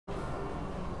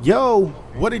Yo,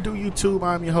 what it do, YouTube?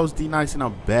 I'm your host D-Nice, and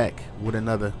I'm back with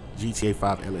another GTA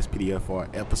 5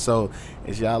 Lspdfr episode.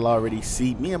 As y'all already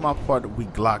see, me and my partner, we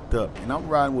glocked up, and I'm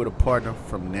riding with a partner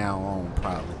from now on,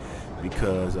 probably,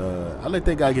 because I let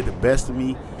that guy get the best of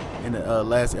me in the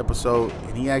last episode,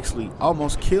 and he actually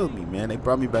almost killed me, man. They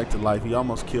brought me back to life. He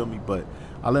almost killed me, but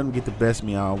I let him get the best of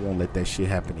me. I won't let that shit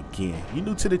happen again. You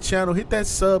new to the channel, hit that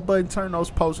sub button, turn those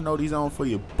post notifications on for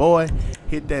your boy,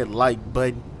 hit that like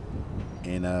button.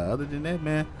 And other than that,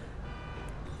 man,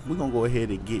 we're going to go ahead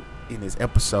and get in this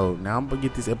episode. Now, I'm going to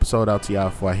get this episode out to y'all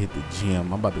before I hit the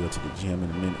gym. I'm about to go to the gym in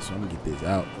a minute, so I'm going to get this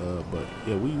out. But,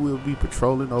 yeah, we will be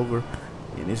patrolling over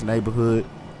in this neighborhood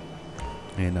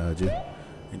and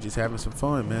just having some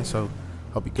fun, man. So,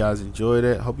 hope you guys enjoy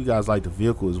that. Hope you guys like the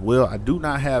vehicle as well. I do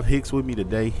not have Hicks with me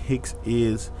today. Hicks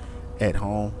is at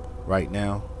home right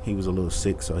now. He was a little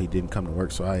sick, so he didn't come to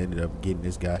work, so I ended up getting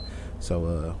this guy.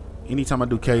 So, anytime I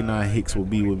do K9, Hicks will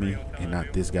be with me and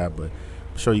not this guy, but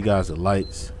I'll show you guys the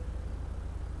lights.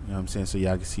 You know what I'm saying? So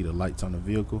y'all can see the lights on the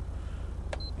vehicle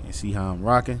and see how I'm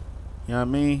rocking. You know what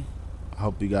I mean? I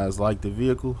hope you guys like the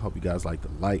vehicle. Hope you guys like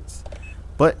the lights.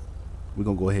 But we're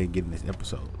going to go ahead and get in this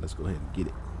episode. Let's go ahead and get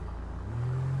it.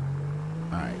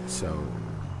 Alright, so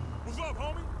what's up,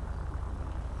 homie?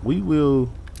 we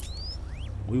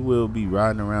will be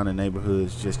riding around the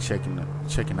neighborhoods just checking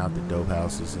out the dope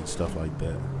houses and stuff like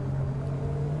that.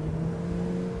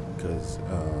 Because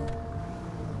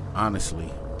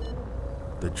honestly,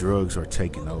 the drugs are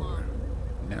taking over.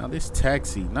 Now this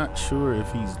taxi, not sure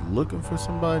if he's looking for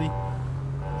somebody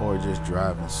or just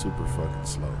driving super fucking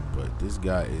slow, but this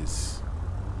guy is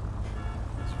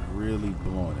really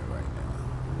blowing it right now.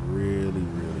 Really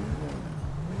blowing it.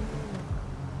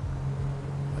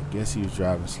 I guess he was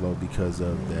driving slow because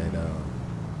of that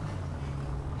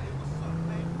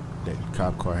that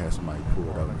cop car has somebody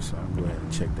pulled over, so I'm going to go ahead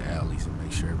and check the alleys and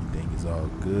make sure everything is all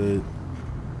good.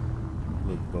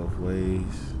 Look both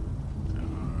ways.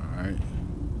 Alright.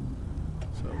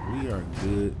 So we are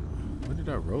good. What did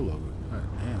I roll over? God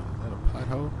damn, is that a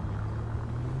pothole?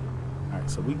 Alright,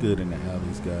 so we good in the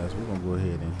alleys, guys. We're going to go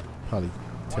ahead and probably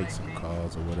take some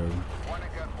calls or whatever.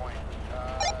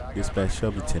 Dispatch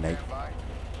Shelby 10-8.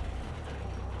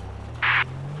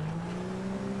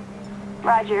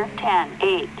 Roger,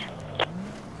 10-8.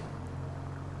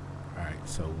 Alright,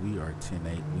 so we are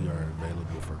 10-8. We are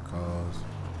available for calls.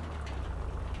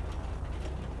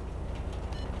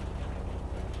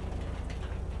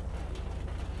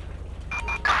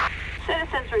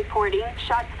 Citizens reporting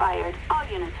shots fired. All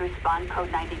units respond,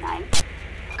 code 99.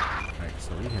 Alright,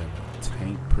 so we have a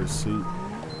tank pursuit.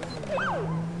 We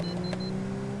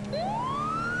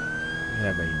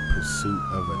have a pursuit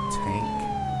of a tank.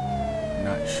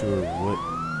 Not sure what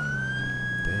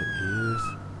that is.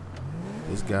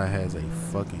 This guy has a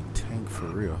fucking tank for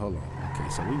real. Hold on. Okay,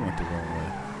 so we went the wrong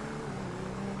way.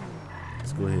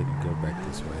 Let's go ahead and go back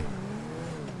this way.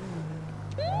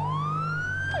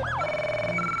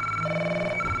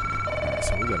 Alright,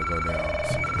 so we gotta go down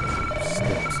some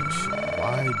steps and shit.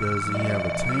 Why does he have a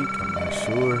tank? I'm not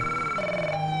sure.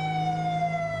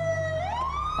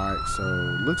 Alright, so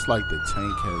looks like the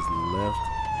tank has left.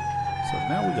 So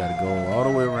now we gotta go all the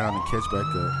way around and catch back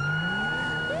up.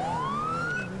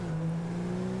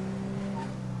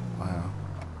 Wow.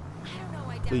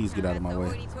 Please get out of my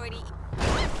way.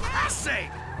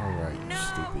 Alright, you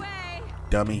stupid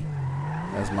dummy.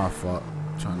 That's my fault.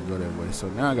 I'm trying to go that way. So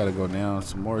now I gotta go down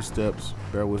some more steps.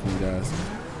 Bear with me, guys.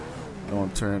 Don't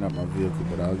want to turn up my vehicle,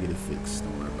 but I'll get it fixed.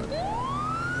 Don't worry about it.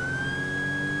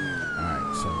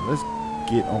 Alright, so let's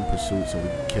get on pursuit so we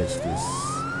can catch this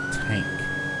tank.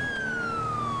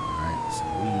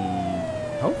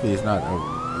 Hopefully it's not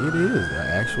it is an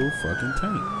actual fucking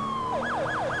tank.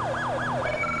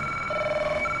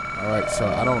 Alright, so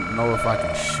I don't know if I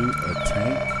can shoot a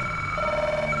tank.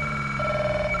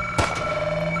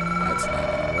 That's not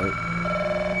gonna work.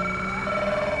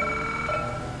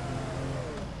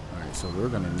 Alright, so we're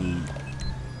gonna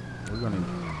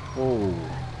oh.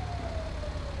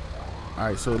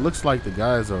 Alright, so it looks like the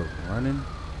guys are running.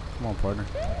 Come on, partner.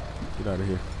 Get out of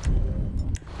here.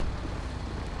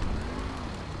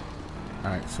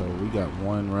 Alright, so we got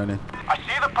one running. I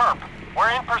see the perp.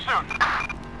 We're in pursuit.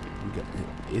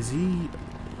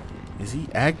 Is he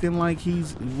acting like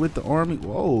he's with the army?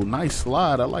 Whoa, nice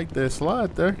slide. I like that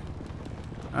slide there.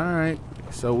 Alright,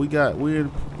 so we're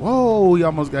whoa, we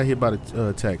almost got hit by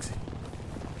the taxi.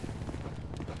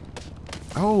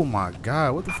 Oh my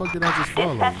god, what the fuck did I just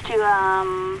follow? Dispatch to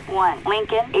 1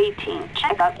 Lincoln 18.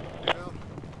 Check up.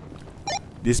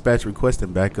 Dispatch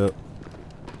requesting backup.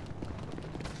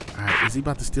 Alright, is he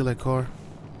about to steal that car?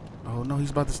 Oh no, he's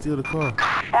about to steal the car.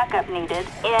 Backup needed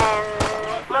in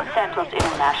Los Santos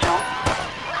International.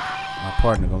 My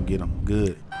partner gonna get him.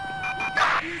 Good.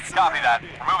 Copy that.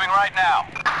 We're moving right now.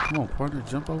 Come on, partner.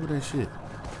 Jump over that shit.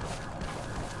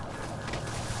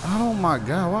 Oh my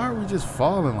God. Why are we just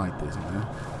falling like this, man?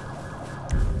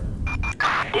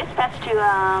 Dispatch to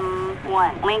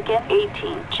 1 Lincoln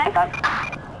 18. Check up.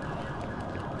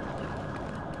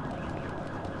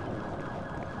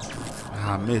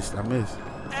 I missed.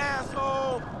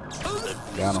 Asshole!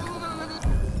 Got him.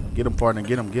 Get him, partner.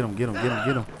 Get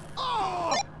him.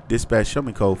 Dispatch, show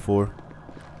me code 4.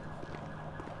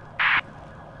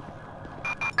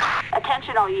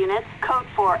 Attention all units. Code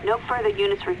 4. No further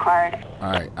units required.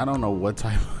 Alright, I don't know what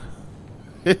type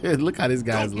of look how this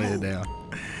guy's laying down.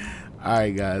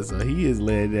 Alright guys, so he is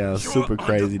laying down super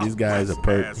crazy. This guy is a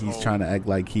perp. He's trying to act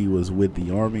like he was with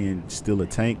the army and still a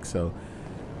tank, so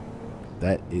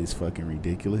that is fucking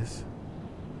ridiculous.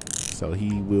 So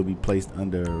he will be placed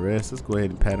under arrest. Let's go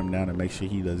ahead and pat him down and make sure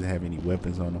he doesn't have any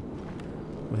weapons on him.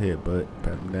 Go ahead, bud.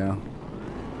 Pat him down.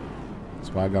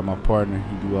 That's why I got my partner.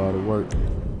 He do all the work.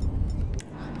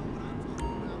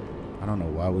 I don't know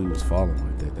why we was falling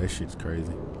like that. That shit's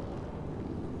crazy.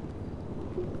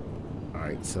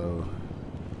 Alright, so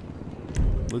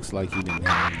looks like he didn't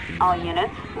have anything. All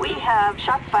units, we have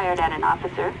shots fired at an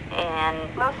officer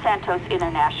in Los Santos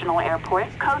International Airport.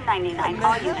 Code 99.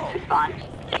 All units respond.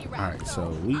 Alright, so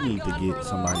we need to get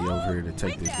somebody over here to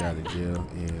take this guy to jail,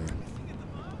 and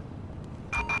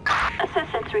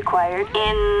Assistance required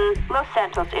in Los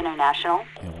Santos International.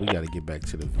 we got to get back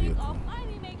to the vehicle.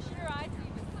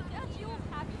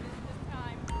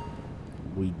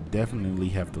 We definitely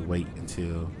have to wait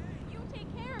until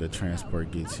the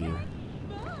transport gets here.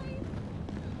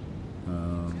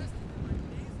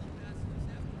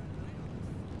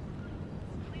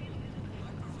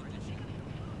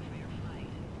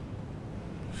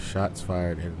 Shots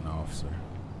fired at an officer.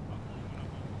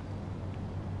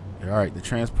 Alright, the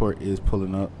transport is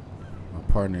pulling up. My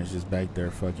partner is just back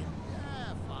there fucking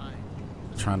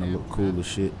trying to look cool as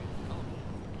shit.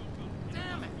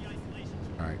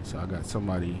 Alright, so I got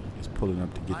somebody is pulling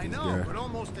up to get this guy. But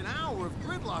almost an hour of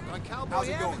gridlock on Cowboy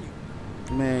Avenue.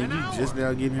 Man, you just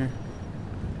now getting here?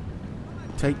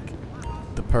 Take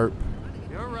the perp.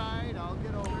 You're right, I'll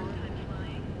get over it.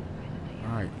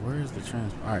 Alright, where is the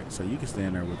transport? Alright, so you can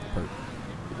stand there with the perp.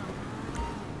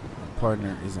 My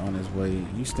partner is on his way.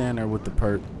 You stand there with the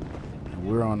perp, and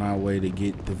we're on our way to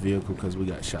get the vehicle because we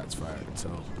got shots fired. So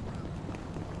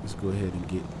let's go ahead and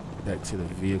get back to the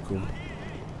vehicle.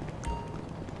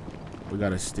 We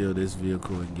gotta steal this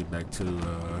vehicle and get back to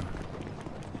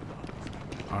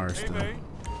our stuff. Hey,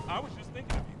 I was just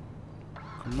thinking of you.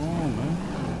 Come on,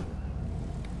 man.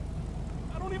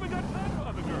 I don't even got time for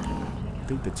other girls. I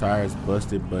think the tire's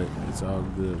busted, but it's all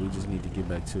good. We just need to get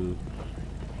back to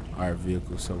our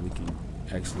vehicle so we can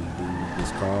actually do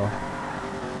this call.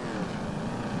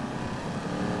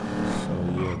 So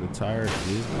yeah, the tire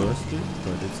is busted,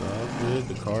 but it's all good.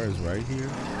 The car is right here.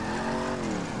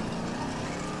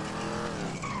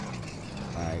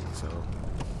 Alright, so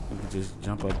we can just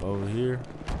jump up over here,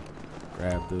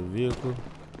 grab the vehicle.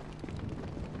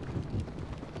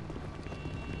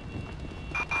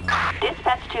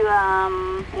 Dispatch to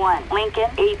 1 Lincoln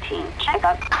 18. Check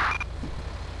up.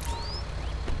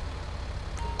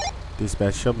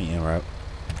 Dispatch, show me en route.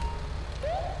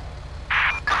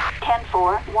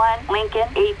 10-4 1 Lincoln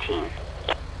 18.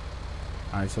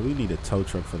 Alright, so we need a tow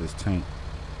truck for this tank.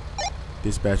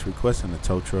 Dispatch requesting a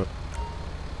tow truck.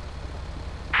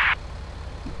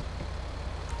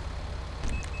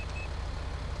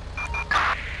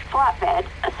 Flatbed.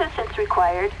 Assistance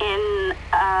required in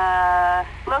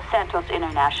Los Santos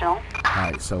International.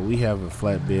 Alright, so we have a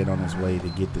flatbed on its way to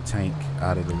get the tank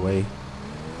out of the way.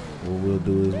 What we'll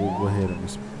do is we'll go ahead and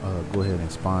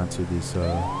respond to this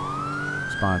call.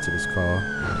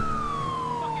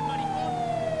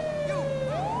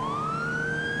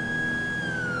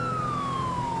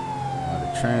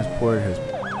 The transport has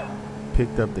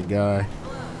picked up the guy.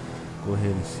 Go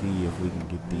ahead and see if we can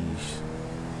get these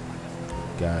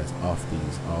guys off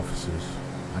these officers.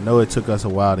 I know it took us a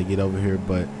while to get over here,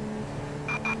 but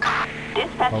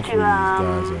Dispatch hopefully to these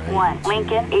guys are able 1 to-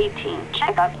 Lincoln 18.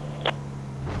 Check up.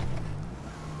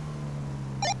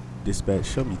 Dispatch,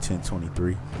 show me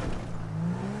 1023.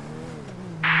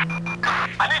 I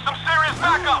need some serious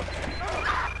backup.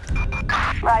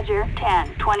 Roger.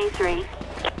 10-23.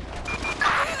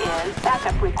 Is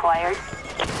backup required?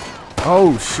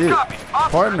 Oh shit, Copy.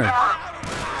 Officers partner. en route.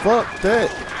 Fuck that.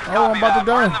 Oh, I'm about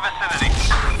to We're in die. the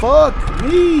vicinity. Fuck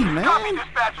me, Copy, man.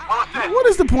 dispatch. We'll assist. What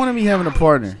is the point of me having a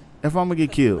partner if I'm gonna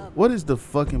get killed? What is the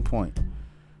fucking point?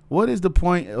 What is the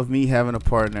point of me having a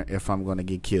partner if I'm going to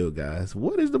get killed, guys?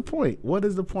 What is the point? What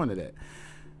is the point of that?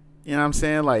 You know what I'm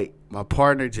saying? Like, my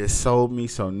partner just sold me,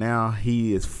 so now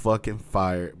he is fucking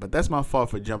fired. But that's my fault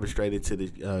for jumping straight into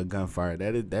the gunfire.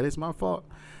 That is my fault.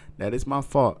 That is my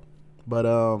fault. But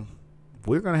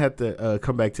we're going to have to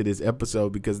come back to this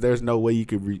episode because there's no way you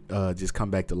could just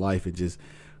come back to life and just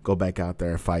go back out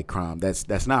there and fight crime.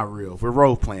 That's not real. We're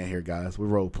role playing here, guys. We're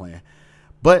role playing.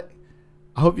 But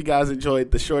I hope you guys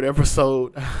enjoyed the short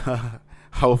episode.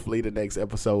 Hopefully the next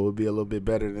episode will be a little bit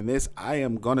better than this. I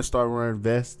am going to start wearing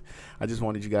vests. I just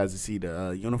wanted you guys to see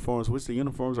the uniforms, which the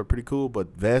uniforms are pretty cool,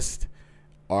 but vests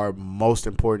are most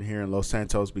important here in Los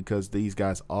Santos because these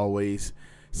guys always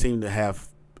seem to have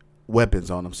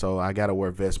weapons on them. So I got to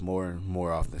wear vests more and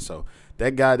more often. So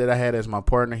that guy that I had as my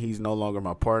partner, he's no longer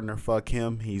my partner. Fuck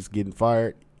him. He's getting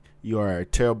fired. You are a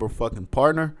terrible fucking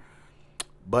partner.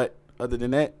 But other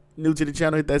than that, new to the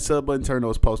channel, hit that sub button, turn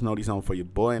those post notifications on for your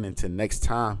boy, and until next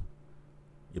time,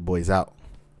 your boy's out.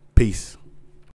 Peace.